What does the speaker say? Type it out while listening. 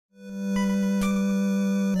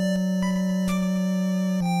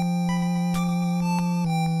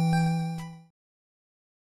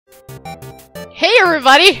Hey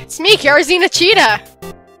everybody, it's me, Karazina Cheetah.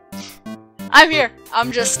 I'm here.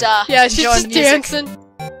 I'm just, Yeah, she's enjoying just the music. dancing.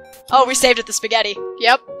 Oh, we saved at the spaghetti.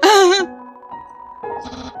 Yep.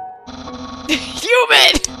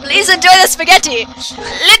 Human! Please enjoy the spaghetti!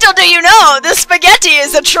 Little do you know, the spaghetti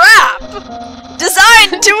is a trap!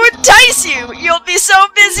 Designed to entice you! You'll be so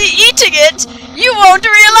busy eating it, you won't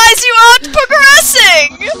realize you aren't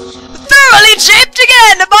progressing! Thoroughly shaped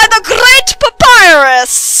again by the great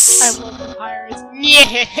papyrus! I love papyrus.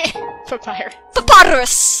 Yeah, papyrus.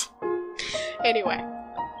 Papyrus! Anyway.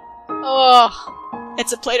 Oh,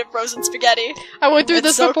 It's a plate of frozen spaghetti. I went through It's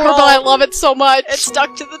this so before, cold. but I love it so much. It's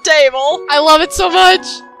stuck to the table. I love it so much.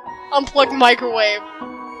 Unplug microwave.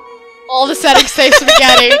 All the settings say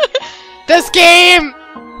spaghetti. This game!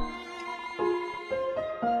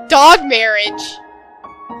 Dog marriage.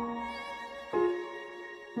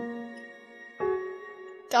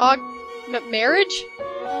 Dog marriage?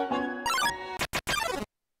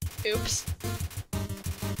 Oops.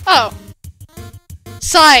 Oh.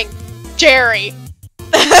 Sighing. Jerry.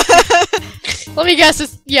 Let me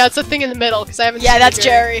guess. Yeah, it's a thing in the middle because I haven't. Yeah, seen that's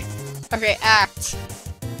Jerry. Okay, act.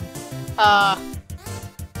 I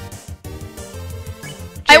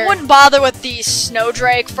Jerry. wouldn't bother with the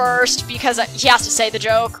Snowdrake first because he has to say the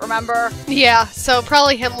joke, remember? Yeah, so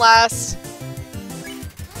probably him last.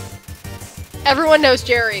 Everyone knows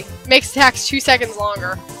Jerry. Makes attacks 2 seconds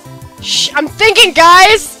longer. Shh, I'm thinking,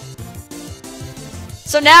 guys!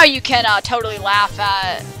 So now you can totally laugh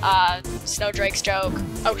at Snowdrake's joke.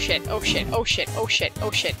 Oh shit, oh shit, oh shit, oh shit,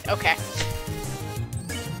 oh shit, okay.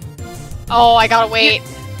 Oh, I gotta wait.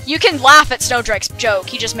 You can laugh at Snowdrake's joke,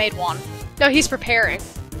 he just made one. No, he's preparing.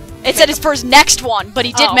 It said it's for his next one, but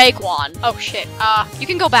he did Oh. make one. Oh shit, You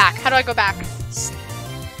can go back. how do I go back?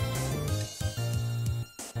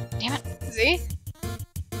 Damn it. Z?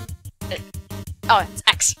 Oh, it's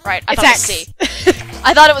X, right. I It's thought X. it was C.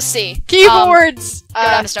 I thought it was C. Keyboards! Go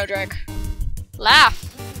down to Snowdrake. Laugh.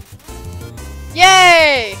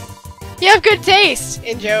 Yay! You have good taste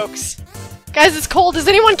in jokes. Guys, it's cold. Does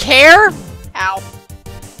anyone care? Ow.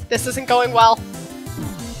 This isn't going well.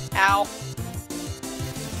 Ow.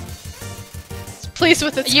 It's pleased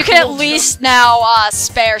with its You can at cool least now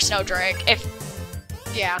spare Snowdrake if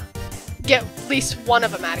joke. Yeah. Get at least one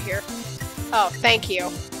of them out of here. Oh, thank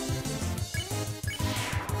you.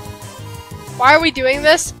 Why are we doing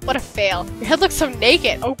this? What a fail. Your head looks so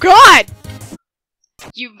naked. Oh god!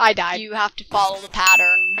 I died. You have to follow the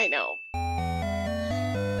pattern. I know.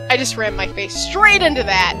 I just ran my face straight into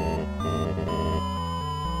that.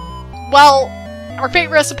 Well, our fate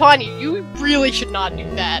rests upon you. You really should not do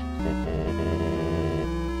that.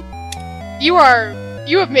 You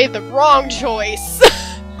have made the wrong choice.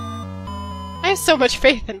 I have so much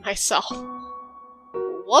faith in myself.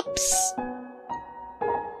 Whoops.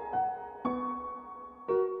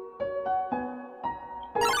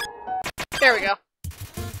 There we go.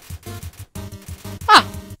 Ah!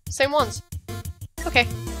 Same ones. Okay.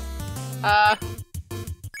 I'm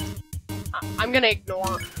gonna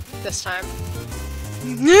ignore this time.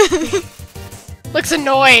 Looks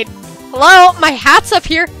annoyed. Hello? My hat's up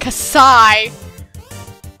here. Kasai.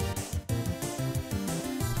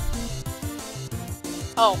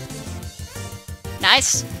 Oh.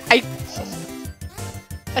 Nice.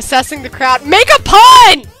 Assessing the crowd. Make a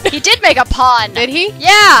pun! He did make a pun. Did he?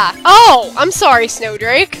 Yeah. Oh! I'm sorry,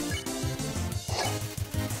 Snowdrake.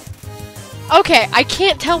 Okay, I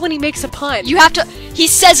can't tell when he makes a pun. You have to. He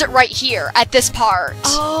says it right here at this part.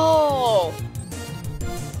 Oh!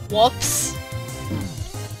 Whoops.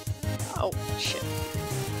 Oh, shit.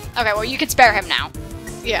 Okay, well you can spare him now.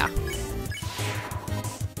 Yeah.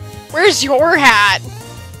 Where's your hat?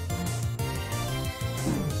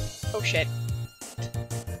 Oh, shit.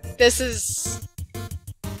 This is...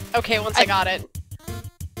 Okay, once I got it.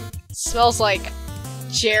 Smells like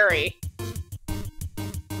Jerry.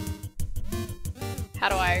 How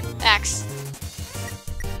do I... X.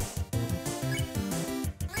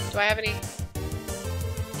 Do I have any...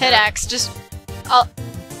 Hit X. Just.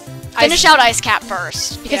 Finish out Ice Cap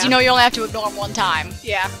first, because Yeah. you know you only have to ignore him one time.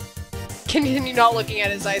 Yeah. Continue not looking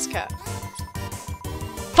at his ice cap.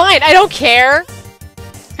 Fine, I don't care!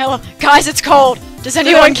 Hello, guys, it's cold. Does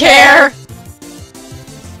Anyone anyone care?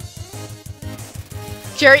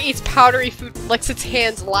 Jerry eats powdery food and licks its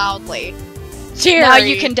hands loudly. Jerry! Now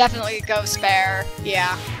you can definitely go spare.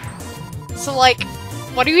 Yeah. So, like,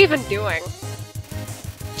 what are you even doing?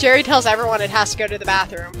 Jerry tells everyone it has to go to the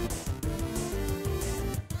bathroom.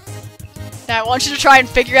 Now I want you to try and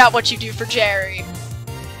figure out what you do for Jerry.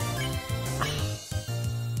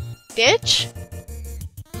 Ditch?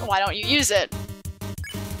 Why don't you use it?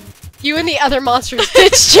 You and the other monsters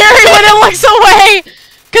ditch Jerry when it looks away!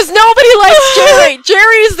 Cause nobody likes Jerry!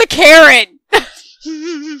 Jerry is the Karen!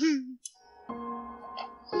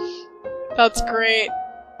 That's great.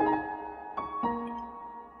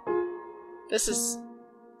 This is...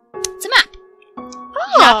 It's a map.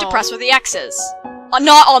 You have to press with the X's.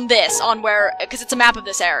 Not on this, on where... Because it's a map of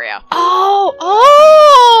this area. Oh!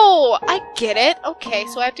 I get it. Okay,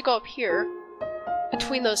 so I have to go up here.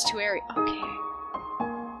 Between those two areas. Okay.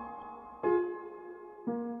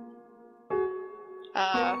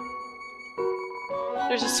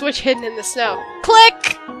 There's a switch hidden in the snow.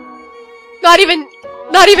 Click! Not even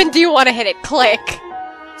do you want to hit it. Click.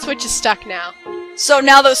 Switch is stuck now. So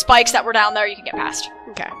now those spikes that were down there, you can get past.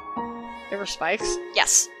 Okay. There were spikes?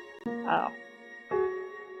 Yes. Oh.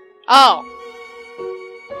 Oh.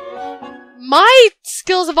 My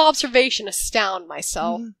skills of observation astound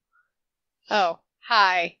myself. Oh.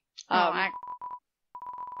 Hi.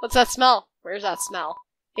 What's that smell? Where's that smell?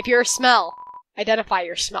 If you're a smell, identify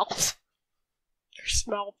your smells. Your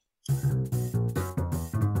smell.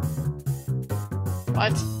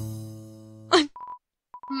 What?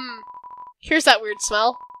 Here's that weird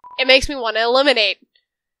smell. It makes me want to eliminate.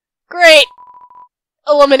 Great!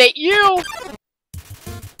 Eliminate you!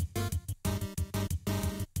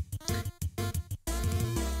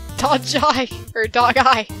 Dog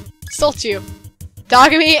eye. Insult you.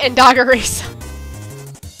 Dogamy and Doggerisa.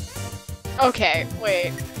 Okay,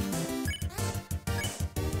 wait.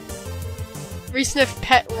 Resniff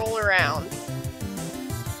pet roll around.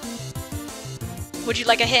 Would you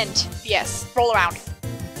like a hint? Yes. Roll around.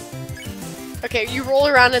 Okay, you roll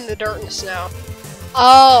around in the dirt and the snow.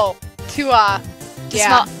 Oh,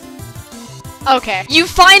 yeah. Okay. You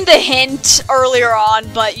find the hint earlier on,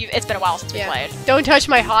 but it's been a while since we played. Don't touch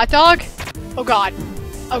my hot dog. Oh god.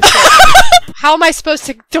 Okay. How am I supposed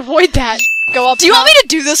to avoid that? Go up. Do you want me to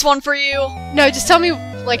do this one for you? No, just tell me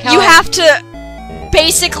like how. You have to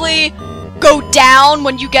basically go down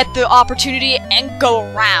when you get the opportunity and go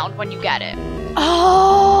around when you get it.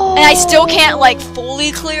 Oh. And I still can't like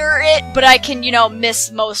fully clear it, but I can, you know,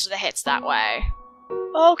 miss most of the hits that way.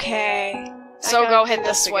 Okay. So go hit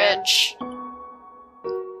the switch.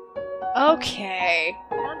 Okay.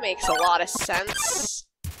 That makes a lot of sense.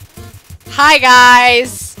 Hi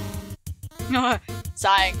guys!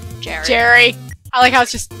 Sighing. Jerry. Jerry. I like how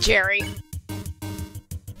it's just Jerry.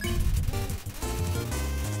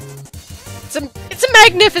 It's a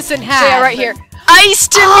magnificent hat. So yeah, right here. Nice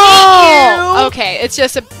to meet you! Okay, it's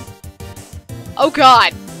just a... Oh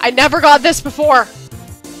god. I never got this before.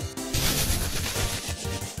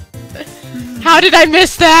 How did I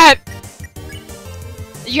miss that?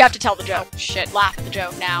 You have to tell the joke. Oh, shit, laugh at the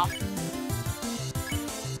joke now.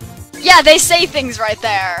 Yeah, they say things right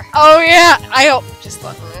there. Oh yeah! I hope... Just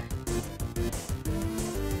let me...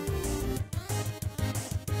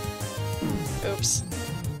 Oops.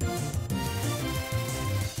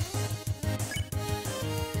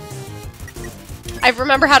 I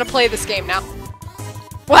remember how to play this game now.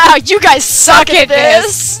 Wow, you guys suck at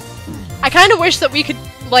this! I kind of wish that we could,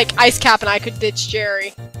 like, Ice Cap and I could ditch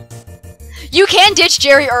Jerry. You can ditch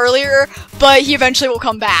Jerry earlier, but he eventually will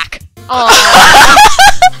come back.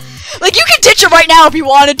 Like, you can ditch him right now if you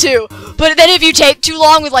wanted to, but then if you take too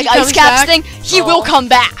long with, like, Ice Cap's thing, he will come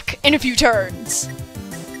back in a few turns.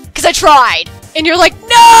 Because I tried. And you're like,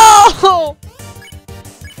 no!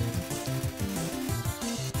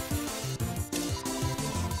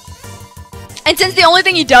 And since the only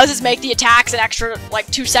thing he does is make the attacks an extra, like,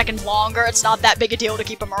 2 seconds longer, it's not that big a deal to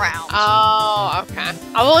keep him around. Oh, okay.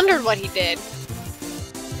 I wondered what he did.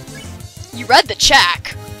 You read the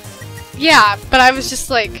check. Yeah, but I was just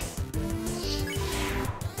like...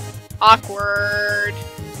 Awkward.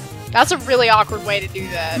 That's a really awkward way to do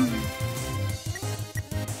that.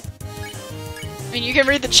 I mean, you can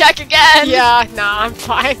read the check again! Yeah, nah, I'm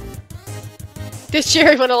fine. This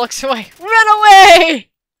Jerry when it looks away. Run away!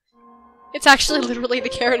 It's actually literally the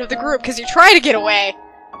carrot of the group, because you try to get away,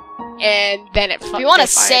 and then it If you want to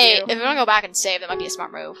save, if you want to go back and save, that might be a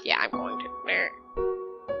smart move. Yeah, I'm going to.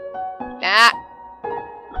 Nah.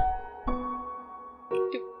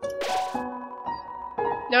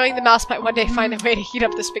 Knowing the mouse might one day find a way to heat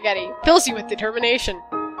up the spaghetti fills you with determination.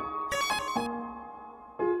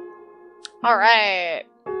 Alright.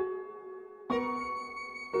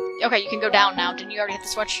 Okay, you can go down now. Didn't you already hit the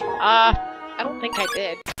switch? I don't think I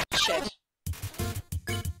did. Shit.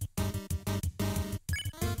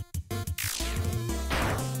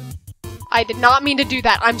 I did not mean to do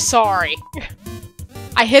that. I'm sorry.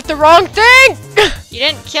 I hit the wrong thing! You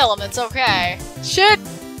didn't kill him. It's okay. Shit!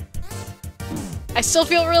 I still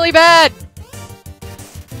feel really bad.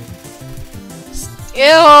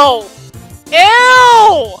 Ew!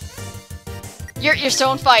 Ew! You're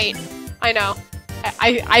still in fight. I know.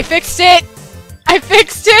 I fixed it! I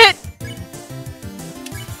fixed it!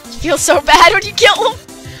 You feel so bad when you kill him.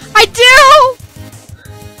 I do!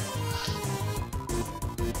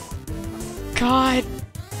 God.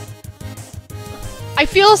 I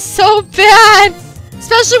feel so bad!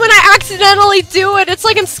 Especially when I accidentally do it! It's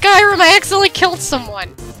like in Skyrim, I accidentally killed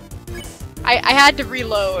someone. I had to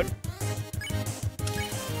reload.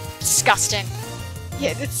 Disgusting.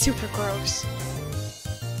 Yeah, it's super gross.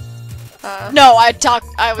 No, I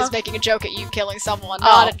was making a joke at you killing someone,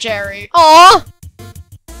 not at Jerry. Aww!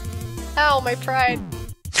 Ow, my pride.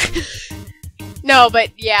 No, but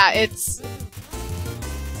yeah, it's...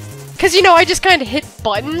 Cause you know, I just kinda hit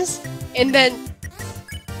buttons, and then...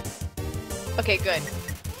 Okay, good.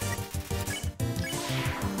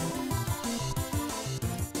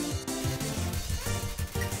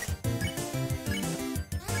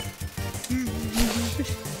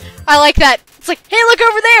 I like that. It's like, hey, look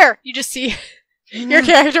over there! You just see your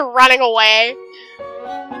character running away.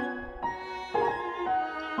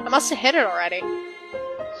 I must have hit it already.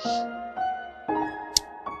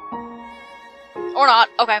 Or not.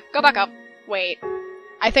 Okay, go back up. Wait.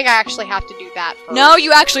 I think I actually have to do that first. No,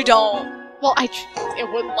 you actually don't. Well,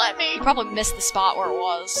 it wouldn't let me. You probably missed the spot where it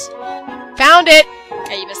was. Found it!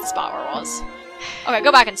 Yeah, you missed the spot where it was. Okay,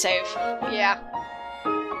 go back and save. Yeah.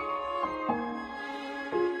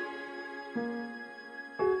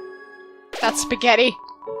 That's spaghetti.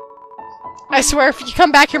 I swear, if you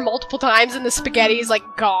come back here multiple times and the spaghetti is, like,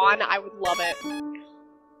 gone, I would love it.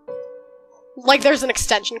 Like there's an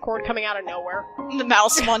extension cord coming out of nowhere. The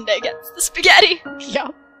mouse one day gets the spaghetti.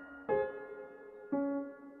 Yep.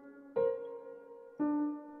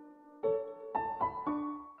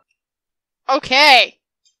 Okay.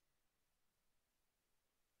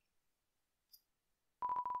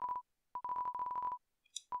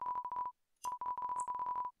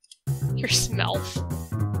 Your smell.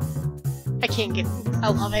 I can't get... I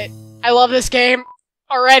love it. I love this game.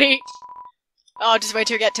 Already. Oh, just wait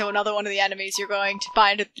till you get to another one of the enemies. You're going to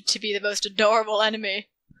find it to be the most adorable enemy.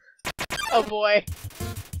 Oh boy.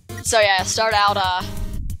 So yeah, start out,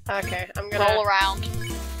 okay, I'm gonna... roll around.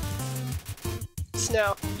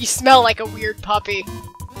 Snow. You smell like a weird puppy.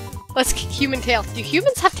 Let's kick human tail. Do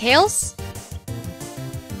humans have tails?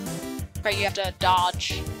 Right, you have to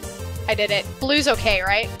dodge. I did it. Blue's okay,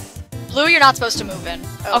 right? Blue, you're not supposed to move in.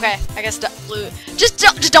 Oh. Okay, I guess blue. Just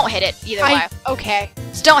don't hit it either way. Okay.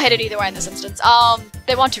 Just don't hit it either way in this instance.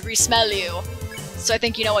 They want to re-smell you, so I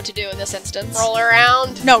think you know what to do in this instance. Roll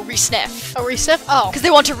around. No, re-sniff. Oh, re-sniff? Oh. Because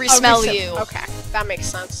they want to re-smell re-sniff. you. Okay, that makes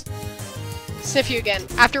sense. Sniff you again.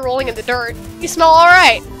 After rolling in the dirt, you smell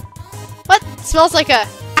alright. What? Smells like a...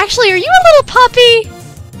 Actually, are you a little puppy?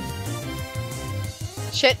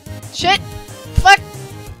 Shit. Shit. Fuck.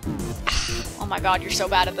 Oh my god, you're so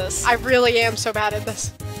bad at this. I really am so bad at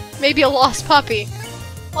this. Maybe a lost puppy.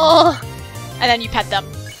 Oh. And then you pet them.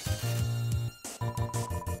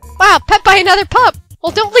 Wow, pet by another pup.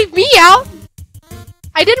 Well, don't leave me out.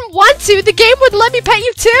 I didn't want to. The game would let me pet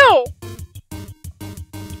you too.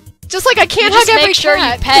 Just like I can't hug every make sure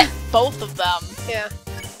cat. you pet both of them. Yeah.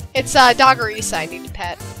 It's Doggerisa I need to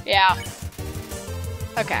pet. Yeah.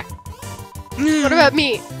 Okay. What about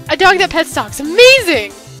me? A dog that pets dogs.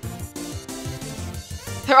 Amazing!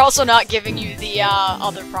 They're also not giving you the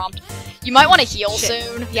other prompt. You might want to heal Shit.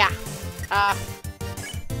 soon. Yeah.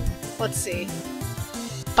 Let's see.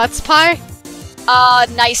 Butts pie?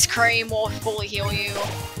 Nice cream will fully heal you.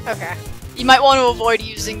 Okay. You might want to avoid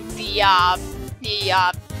using the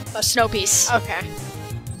snow piece. Okay.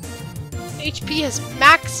 HP is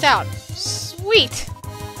maxed out. Sweet!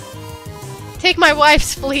 Take my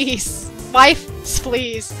wife's fleas. Wife's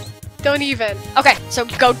fleas. Don't even. Okay, so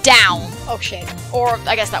go down. Oh shit. Or,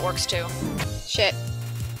 I guess that works too. Shit.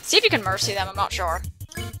 See if you can mercy them, I'm not sure.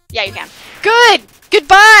 Yeah, you can. Good!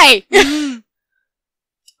 Goodbye!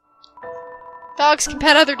 Dogs can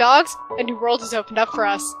pet other dogs? A new world has opened up for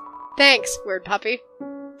us. Thanks, weird puppy.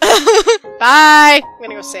 Bye! I'm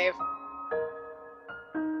gonna go save.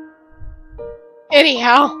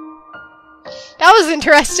 Anyhow. That was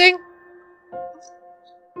interesting.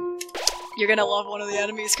 You're gonna love one of the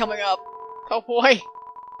enemies coming up. Oh boy.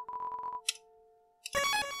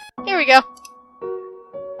 Here we go.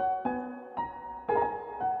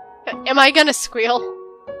 Am I gonna squeal?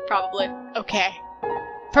 Probably. Okay.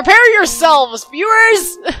 Prepare yourselves,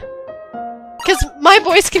 viewers! Because my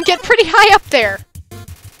voice can get pretty high up there.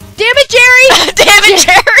 Damn it, Jerry! Damn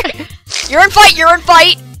it, Jerry! You're in fight, you're in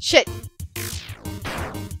fight! Shit.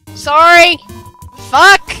 Sorry.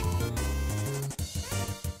 Fuck.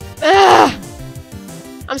 Ugh.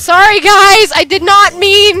 I'm sorry, guys! I did not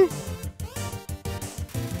mean...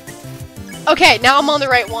 Okay, now I'm on the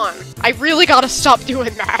right one. I really gotta stop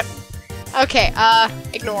doing that. Okay,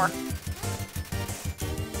 ignore.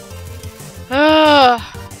 Ugh.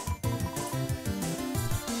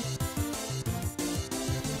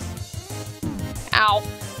 Ow.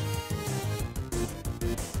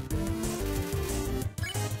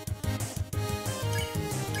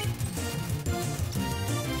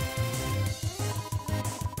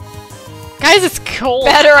 Guys, it's cold.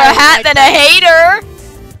 Better a hat than a hater!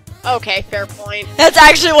 Okay, fair point. That's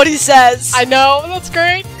actually what he says. I know, that's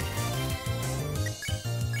great.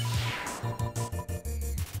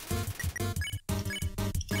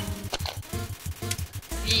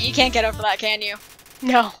 You can't get over that, can you?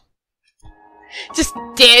 No. Just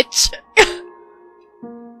ditch.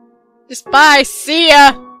 Just bye, see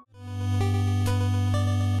ya.